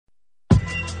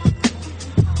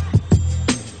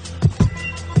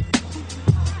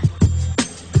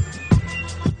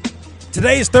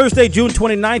Today is Thursday, June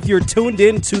 29th. You're tuned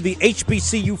in to the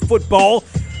HBCU Football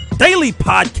Daily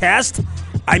Podcast.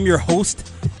 I'm your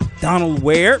host, Donald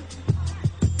Ware.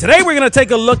 Today we're going to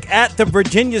take a look at the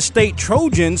Virginia State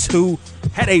Trojans, who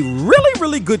had a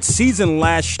really good season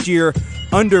last year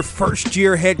under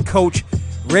first-year head coach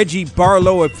Reggie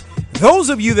Barlow. If those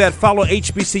of you that follow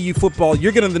HBCU football,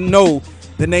 you're going to know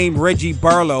the name Reggie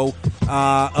Barlow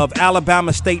of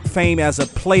Alabama State fame as a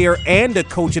player and a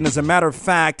coach, and as a matter of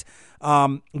fact,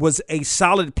 was a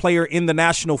solid player in the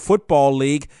National Football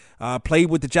League,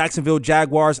 played with the Jacksonville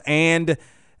Jaguars and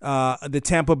the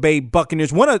Tampa Bay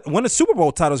Buccaneers, won a Super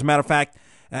Bowl title, as a matter of fact,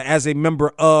 as a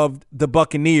member of the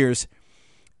Buccaneers.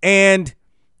 And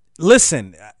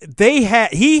listen,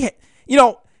 this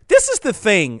is the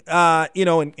thing,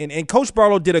 and Coach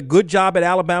Barlow did a good job at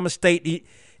Alabama State.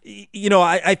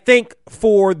 I think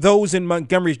for those in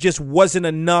Montgomery, it just wasn't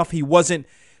enough. He wasn't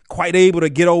quite able to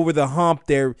get over the hump.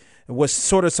 There was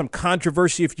sort of some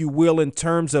controversy, if you will, in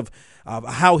terms of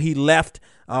how he left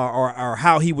or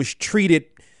how he was treated,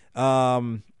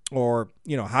 or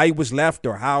how he was left,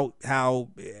 or how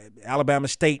Alabama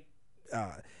State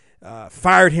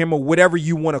fired him, or whatever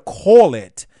you want to call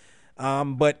it.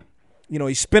 But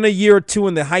he spent a year or two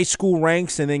in the high school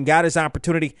ranks and then got his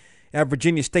opportunity at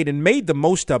Virginia State and made the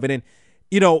most of it. And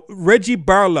Reggie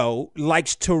Barlow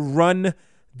likes to run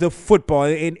the football,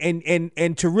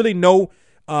 and to really know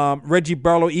Reggie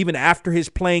Barlow, even after his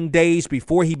playing days,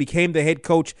 before he became the head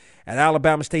coach at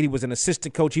Alabama State, he was an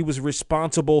assistant coach. He was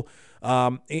responsible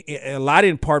a lot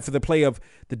in part for the play of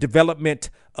the development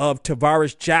of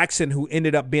Tavares Jackson, who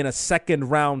ended up being a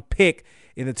second-round pick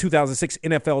in the 2006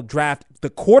 NFL Draft, the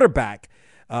quarterback.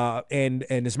 And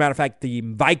as a matter of fact, the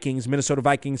Minnesota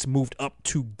Vikings, moved up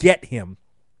to get him.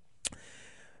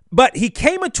 But he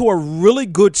came into a really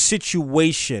good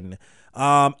situation,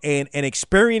 an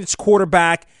experienced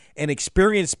quarterback, an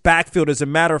experienced backfield. As a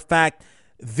matter of fact,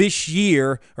 this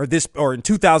year, or in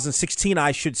 2016,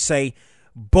 I should say,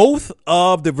 both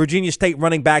of the Virginia State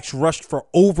running backs rushed for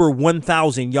over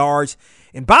 1,000 yards.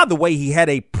 And by the way, he had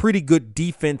a pretty good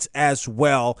defense as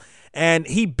well. And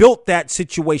he built that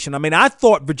situation. I mean, I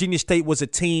thought Virginia State was a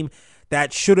team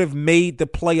that should have made the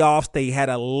playoffs. They had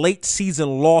a late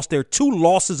season loss. There are 2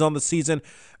 losses on the season.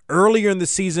 Earlier in the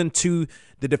season to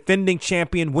the defending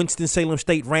champion Winston-Salem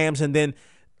State Rams, and then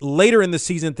later in the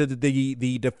season to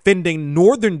the defending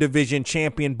Northern Division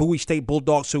champion Bowie State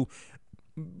Bulldogs, who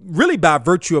really by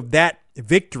virtue of that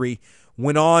victory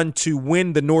went on to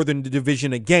win the Northern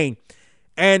Division again.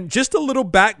 And just a little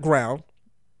background.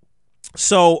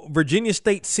 So Virginia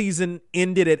State season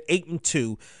ended at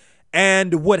 8-2.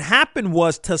 And what happened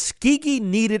was Tuskegee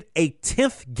needed a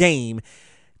 10th game.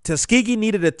 Tuskegee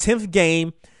needed a 10th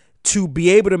game to be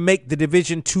able to make the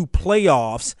Division II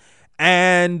playoffs.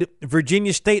 And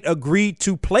Virginia State agreed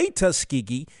to play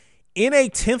Tuskegee in a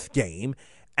 10th game.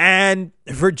 And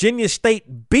Virginia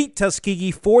State beat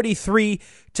Tuskegee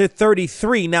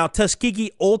 43-33. Now,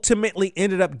 Tuskegee ultimately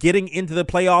ended up getting into the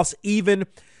playoffs even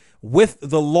with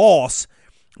the loss.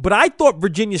 But I thought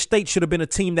Virginia State should have been a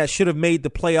team that should have made the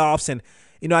playoffs. And,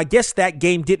 I guess that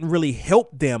game didn't really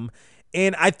help them.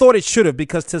 And I thought it should have,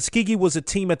 because Tuskegee was a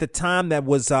team at the time that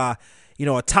was, a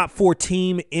top 4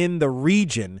 team in the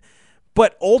region.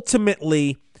 But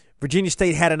ultimately, Virginia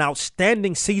State had an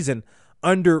outstanding season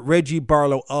under Reggie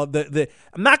Barlow. I'm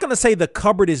not going to say the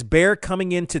cupboard is bare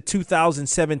coming into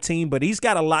 2017, but he's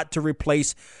got a lot to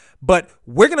replace. But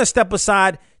we're going to step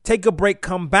aside, take a break,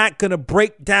 come back, going to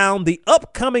break down the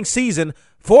upcoming season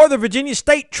for the Virginia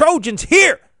State Trojans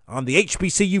here on the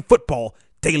HBCU Football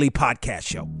Daily Podcast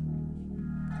Show.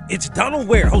 It's Donald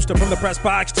Ware, host of From the Press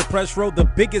Box to Press Row. The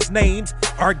biggest names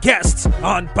are guests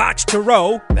on Box to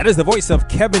Row. That is the voice of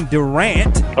Kevin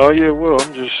Durant. Oh, yeah, well,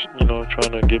 I'm just,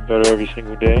 trying to get better every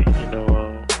single day.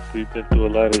 We've been through a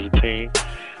lot as a team,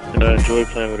 and I enjoy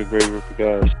playing with a great group of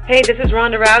guys. Hey, this is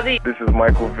Ronda Rousey. This is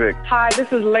Michael Vick. Hi, this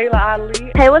is Layla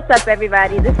Ali. Hey, what's up,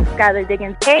 everybody? This is Skylar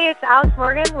Diggins. Hey, it's Alex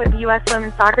Morgan with the U.S.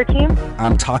 Women's Soccer Team.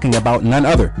 I'm talking about none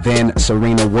other than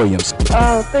Serena Williams.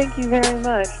 Oh, thank you very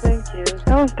much. Thank you.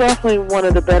 That was definitely one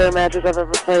of the better matches I've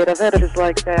ever played. I've had matches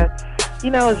like that.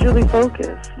 I was really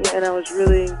focused, and I was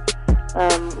really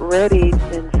ready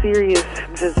and serious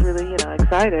and just really,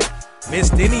 excited.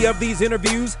 Missed any of these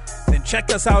interviews? Then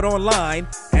check us out online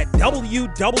at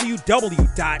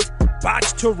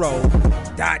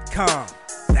www.boxtorow.com.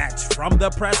 That's From the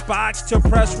Press Box to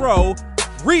Press Row,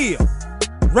 real,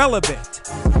 relevant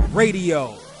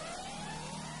radio.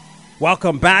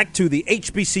 Welcome back to the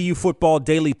HBCU Football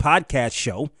Daily Podcast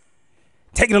Show.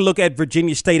 Taking a look at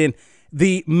Virginia State, and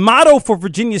the motto for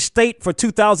Virginia State for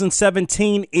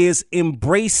 2017 is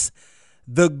embrace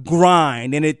the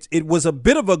grind, and it was a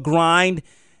bit of a grind.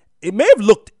 It may have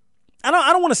looked, I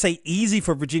don't want to say easy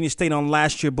for Virginia State on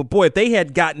last year, but boy, if they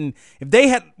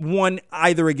had won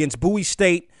either against Bowie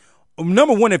State,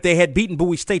 number one, if they had beaten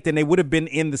Bowie State, then they would have been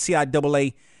in the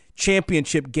CIAA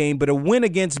championship game. But a win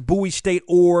against Bowie State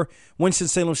or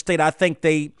Winston-Salem State, I think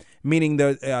meaning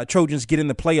the Trojans, get in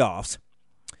the playoffs.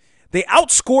 They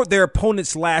outscored their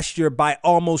opponents last year by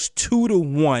almost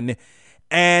 2-1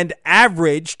 and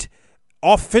averaged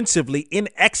offensively in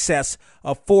excess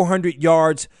of 400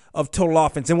 yards of total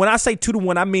offense. And when I say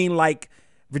 2-1, I mean like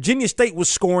Virginia State was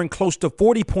scoring close to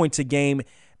 40 points a game,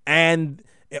 and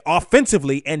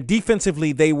offensively and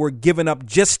defensively they were giving up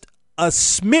just a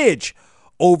smidge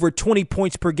over 20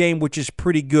 points per game, which is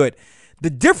pretty good. The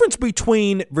difference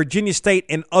between Virginia State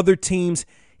and other teams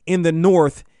in the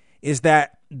North is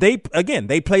that they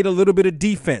played a little bit of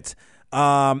defense,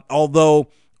 although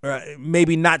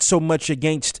maybe not so much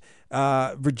against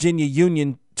Virginia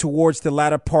Union towards the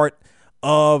latter part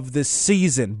of the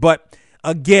season. But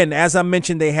again, as I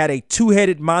mentioned, they had a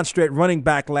two-headed monster at running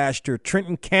back last year,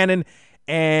 Trenton Cannon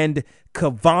and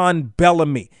Kavon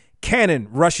Bellamy. Cannon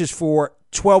rushes for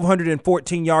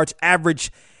 1,214 yards,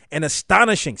 averaged an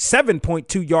astonishing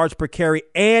 7.2 yards per carry,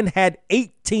 and had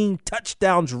 18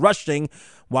 touchdowns rushing,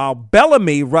 while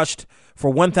Bellamy rushed for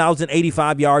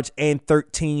 1,085 yards and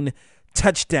 13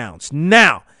 touchdowns.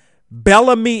 Now,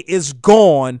 Bellamy is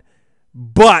gone,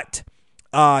 but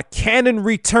Cannon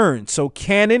returns. So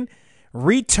Cannon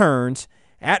returns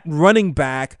at running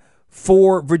back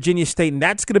for Virginia State, and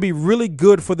that's going to be really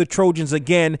good for the Trojans.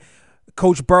 Again,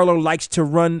 Coach Barlow likes to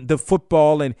run the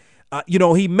football, and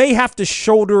he may have to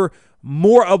shoulder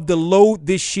more of the load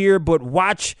this year, but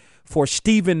watch for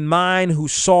Stephen Mine, who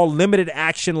saw limited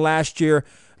action last year,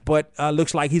 but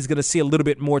looks like he's going to see a little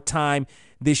bit more time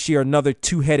this year. Another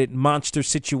two-headed monster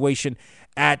situation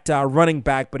at running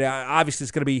back, but obviously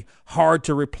it's going to be hard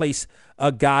to replace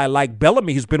a guy like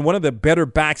Bellamy, who's been one of the better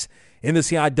backs in the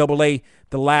CIAA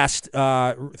the last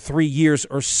 3 years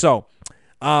or so.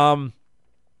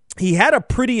 He had a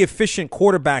pretty efficient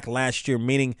quarterback last year,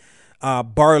 meaning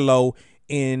Barlow,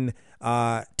 in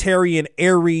Terrian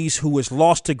Aries, who was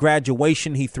lost to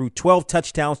graduation. He threw 12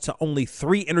 touchdowns to only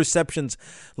 3 interceptions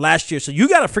last year. So you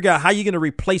got to figure out how you're going to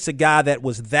replace a guy that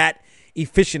was that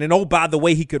efficient. And, oh, by the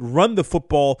way, he could run the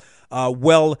football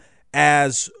well,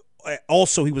 as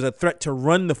also he was a threat to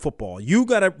run the football. You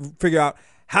got to figure out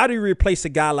how do you replace a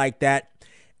guy like that.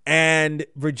 And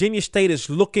Virginia State is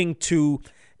looking to,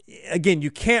 again,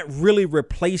 you can't really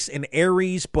replace an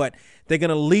Aries, but they're going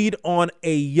to lead on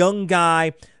a young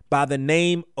guy by the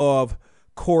name of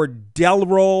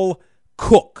Cordero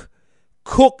Cook.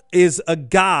 Cook is a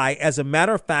guy, as a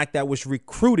matter of fact, that was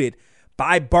recruited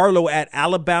by Barlow at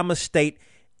Alabama State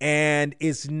and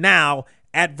is now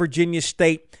at Virginia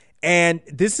State. And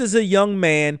this is a young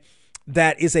man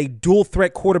that is a dual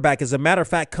threat quarterback. As a matter of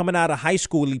fact, coming out of high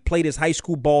school, he played his high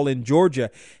school ball in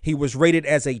Georgia. He was rated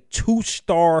as a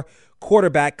 2-star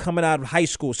quarterback coming out of high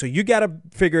school. So you got to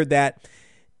figure that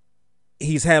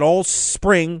he's had all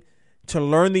spring to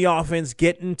learn the offense,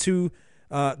 get into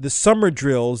the summer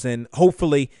drills, and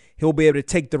hopefully he'll be able to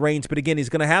take the reins. But again, he's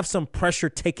going to have some pressure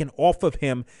taken off of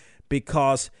him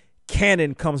because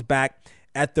Cannon comes back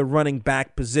at the running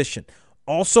back position.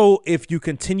 Also, if you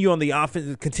continue on the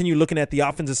offense, continue looking at the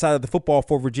offensive side of the football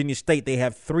for Virginia State, they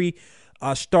have 3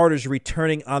 starters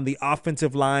returning on the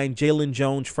offensive line: Jalen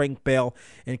Jones, Frank Bell,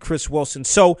 and Chris Wilson.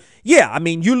 So, yeah, I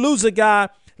mean, you lose a guy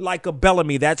like a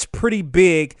Bellamy, that's pretty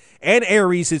big, and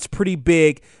Aries, it's pretty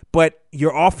big, but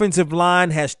your offensive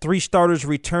line has 3 starters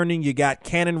returning. You got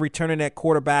Cannon returning at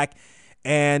quarterback,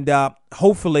 and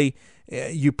hopefully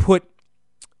you put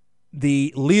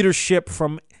the leadership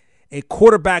from a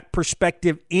quarterback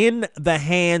perspective in the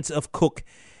hands of Cook.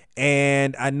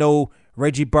 And I know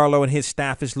Reggie Barlow and his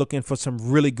staff is looking for some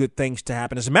really good things to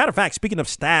happen. As a matter of fact, speaking of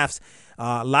staffs,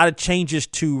 a lot of changes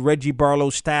to Reggie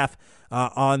Barlow's staff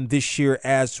on this year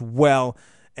as well.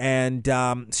 And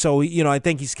so, I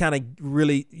think he's kind of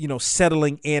really,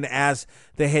 settling in as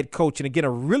the head coach. And again, a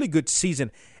really good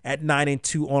season at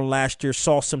 9-2 on last year.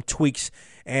 Saw some tweaks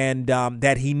and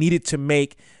that he needed to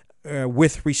make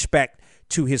with respect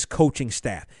to his coaching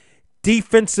staff.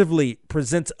 Defensively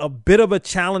presents a bit of a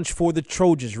challenge for the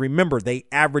Trojans. Remember, they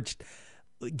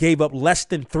gave up less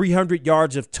than 300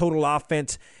 yards of total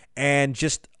offense and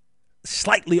just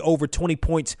slightly over 20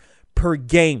 points per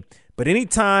game. But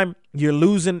anytime you're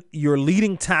losing your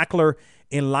leading tackler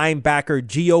in linebacker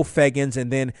Gio Feggins,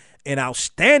 and then an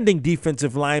outstanding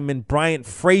defensive lineman Bryant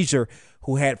Frazier,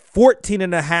 who had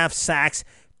 14.5 sacks,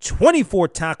 24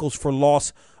 tackles for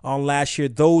loss on last year.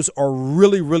 Those are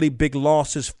really, really big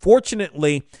losses.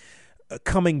 Fortunately,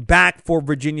 coming back for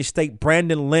Virginia State,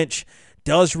 Brandon Lynch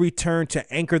does return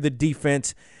to anchor the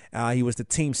defense. He was the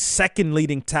team's second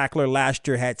leading tackler last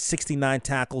year, had 69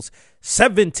 tackles,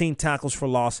 17 tackles for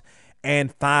loss,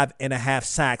 and 5.5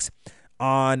 sacks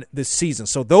on the season.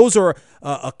 So those are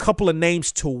a couple of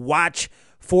names to watch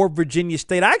for Virginia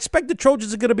State. I expect the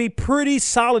Trojans are going to be pretty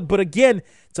solid, but again,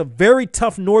 it's a very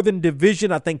tough Northern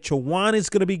Division. I think Chowan is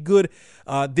going to be good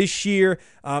this year.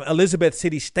 Elizabeth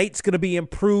City State's going to be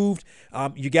improved.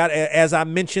 You got, as I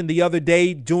mentioned the other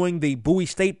day doing the Bowie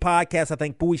State podcast, I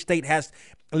think Bowie State has,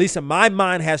 at least in my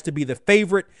mind, has to be the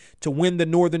favorite to win the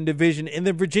Northern Division. And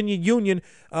the Virginia Union,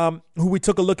 who we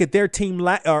took a look at their team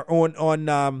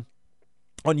on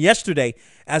yesterday,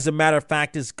 as a matter of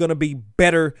fact, is going to be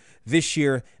better this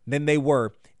year than they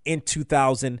were in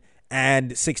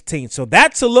 2016. So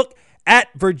that's a look at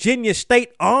Virginia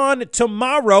State. On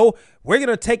tomorrow, we're going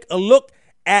to take a look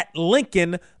at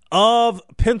Lincoln of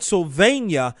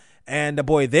Pennsylvania. And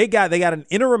boy, they got an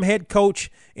interim head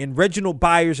coach in Reginald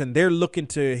Byers, and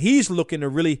he's looking to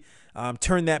really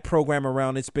turn that program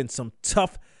around. It's been some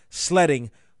tough sledding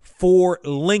for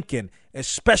Lincoln,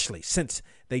 especially since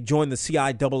they joined the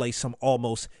CIAA some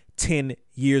almost 10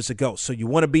 years ago. So you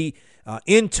want to be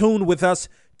in tune with us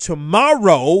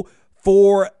tomorrow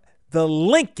for the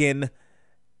Lincoln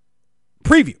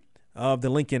preview of the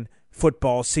Lincoln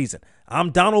football season.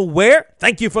 I'm Donald Ware.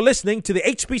 Thank you for listening to the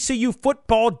HBCU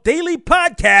Football Daily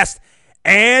Podcast.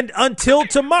 And until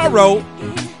tomorrow,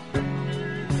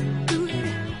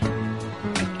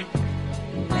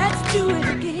 let's do it.